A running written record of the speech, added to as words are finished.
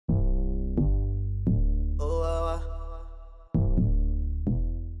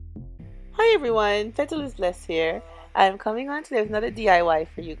Hi everyone, Petalisbless here. I'm coming on today with another DIY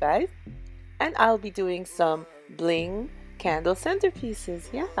for you guys, and I'll be doing some bling candle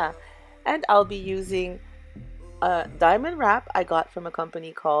centerpieces. Yeah, and I'll be using a diamond wrap I got from a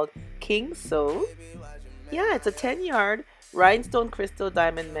company called Kingso. Yeah, it's a 10-yard rhinestone crystal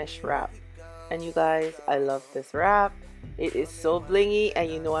diamond mesh wrap. And you guys, I love this wrap. It is so blingy, and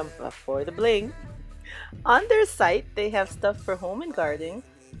you know I'm for the bling. On their site, they have stuff for home and gardening,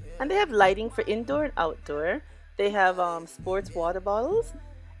 and they have lighting for indoor and outdoor. They have sports water bottles,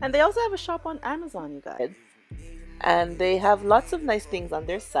 and they also have a shop on Amazon, you guys. And they have lots of nice things on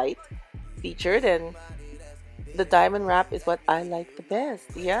their site featured, and the diamond wrap is what I like the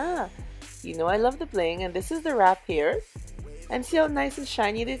best. Yeah, you know I love the bling, and this is the wrap here. And see how nice and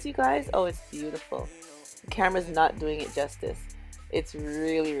shiny it is, you guys? Oh, it's beautiful. The camera's not doing it justice. It's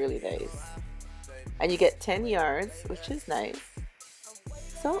really, really nice. And you get 10 yards, which is nice.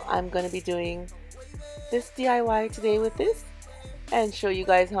 So I'm going to be doing this DIY today with this and show you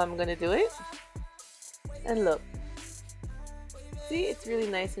guys how I'm going to do it. And look, see, it's really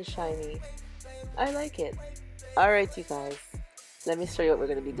nice and shiny. I like it. Alright you guys, let me show you what we're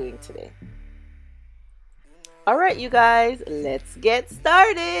going to be doing today. Alright you guys, let's get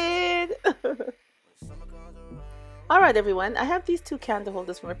started. Alright everyone, I have these two candle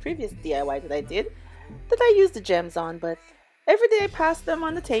holders from a previous DIY that I did that I used the gems on, but every day I pass them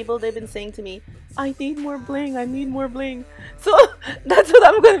on the table, they've been saying to me, I need more bling, I need more bling. So that's what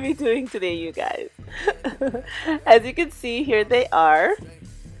I'm going to be doing today, you guys. As you can see, here they are.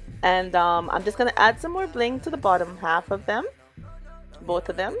 And I'm just going to add some more bling to the bottom half of them, both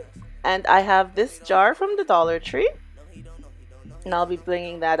of them. And I have this jar from the Dollar Tree. And I'll be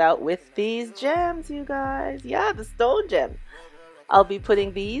blinging that out with these gems, you guys. Yeah, the stone gem. I'll be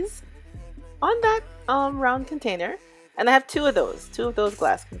putting these on that round container. And I have two of those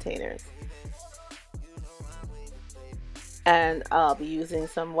glass containers. And I'll be using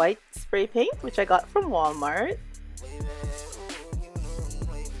some white spray paint, which I got from Walmart.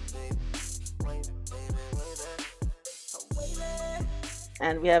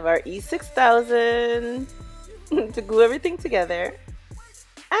 And we have our E6000 to glue everything together.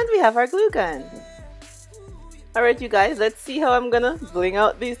 And we have our glue gun. Alright you guys, let's see how I'm gonna bling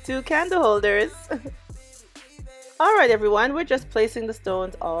out these two candle holders. Alright everyone, we're just placing the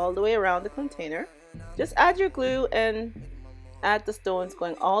stones all the way around the container. Just add your glue and add the stones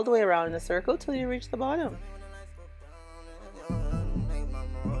going all the way around in a circle till you reach the bottom.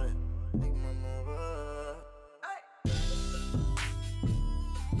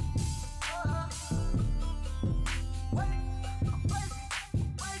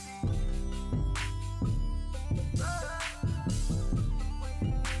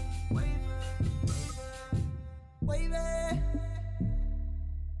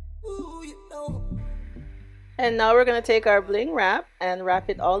 And now we're going to take our bling wrap and wrap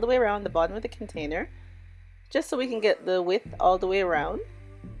it all the way around the bottom of the container, just so we can get the width all the way around,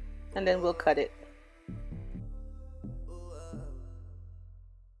 and then we'll cut it.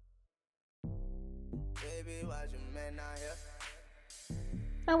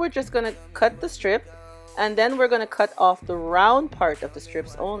 And we're just going to cut the strip, and then we're going to cut off the round part of the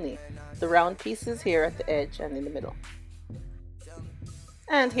strips only, the round pieces here at the edge and in the middle.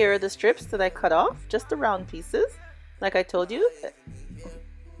 And here are the strips that I cut off, just the round pieces, like I told you.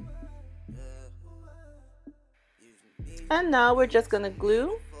 And now we're just going to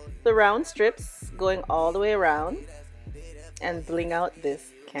glue the round strips going all the way around and bling out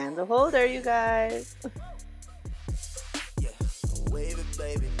this candle holder, you guys. Wavy,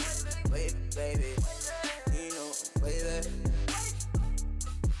 baby. Wavy, baby. You know, wavy.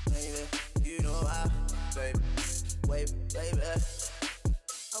 Wavy. You know I, baby. Wavy, baby.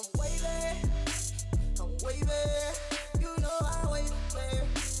 I'm wavy, you know I wavy, baby.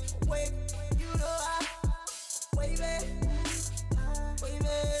 Wavy, you know I wavy,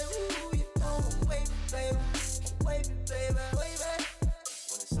 ooh, you know I'm wavy, baby. Wavy, baby, wavy.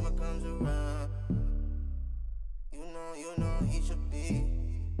 When the summer comes around, you know, it should be.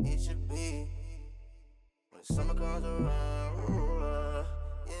 When the summer comes around, ooh,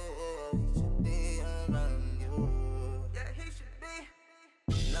 yeah, he should be around you. Yeah, he should be.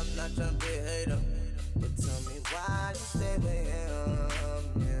 And I'm not trying to be a hater, but tell me why you stay with him,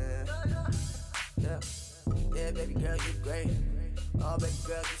 yeah, baby girl, you great. Oh, baby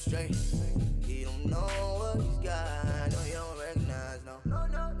girl, you straight. He don't know what he's got. No, he don't recognize, no,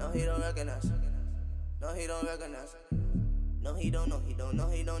 he don't recognize. No, he don't recognize. No, he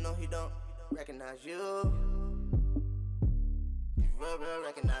don't recognize you. You real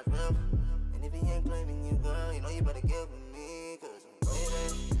recognize real. And if he ain't claiming you, girl, you know you better get with me, 'cause I'm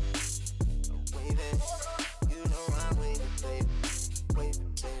wavy.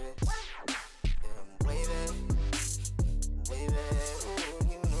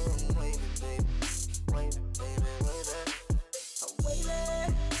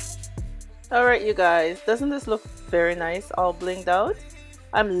 Alright you guys, doesn't this look very nice all blinged out?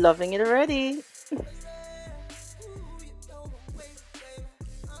 I'm loving it already.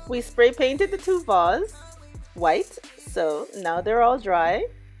 We spray painted the two vases white, so now they're all dry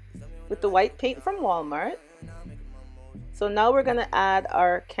with the white paint from Walmart. So now we're gonna add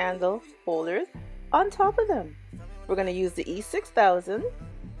our candle holders on top of them. We're gonna use the E6000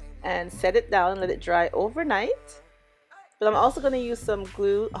 and set it down and let it dry overnight. But I'm also gonna use some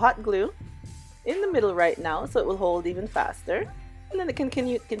glue, hot glue, in the middle right now so it will hold even faster. And then it can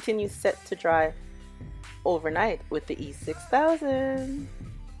continue set to dry overnight with the E6000.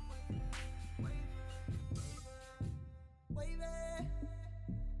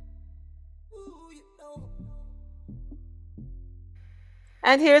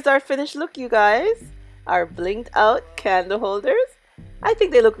 And here's our finished look, you guys. Our blinged out candle holders. I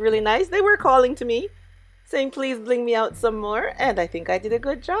think they look really nice. They were calling to me, saying please bling me out some more, and I think I did a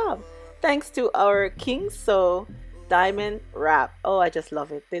good job. Thanks to our Kingso diamond wrap. Oh, I just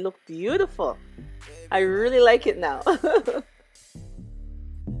love it. They look beautiful. I really like it now. Tell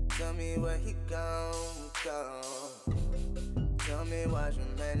me where he gone. Tell me why you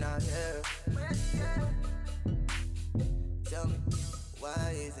man not here. Tell me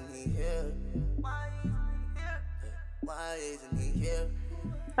why isn't he here? Why isn't he here?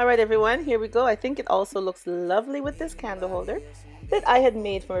 Alright everyone, here we go. I think it also looks lovely with this candle holder that I had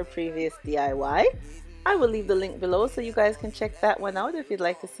made from a previous DIY. I will leave the link below so you guys can check that one out if you'd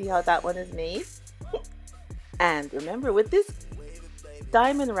like to see how that one is made. And remember, with this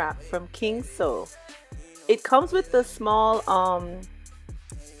diamond wrap from Kingso, it comes with the small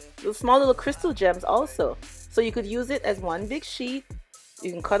little crystal gems also. So you could use it as one big sheet.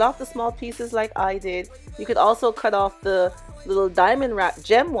 You can cut off the small pieces like I did. You could also cut off the little diamond wrap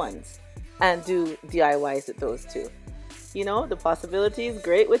gem ones and do DIYs with those too. You know, the possibility is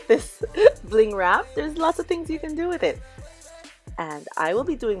great with this bling wrap. There's lots of things you can do with it. And I will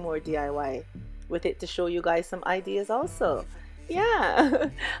be doing more DIY with it to show you guys some ideas also. Yeah,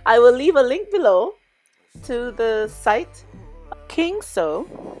 I will leave a link below to the site Kingso,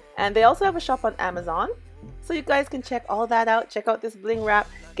 and they also have a shop on Amazon. So you guys can check all that out. Check out this bling wrap,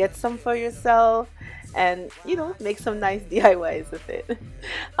 get some for yourself, and you know, make some nice DIYs with it.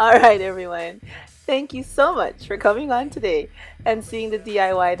 Alright everyone, thank you so much for coming on today and seeing the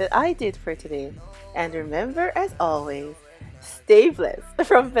DIY that I did for today. And remember, as always, stay blessed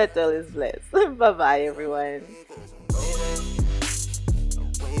from Petalisbless. Bye bye everyone.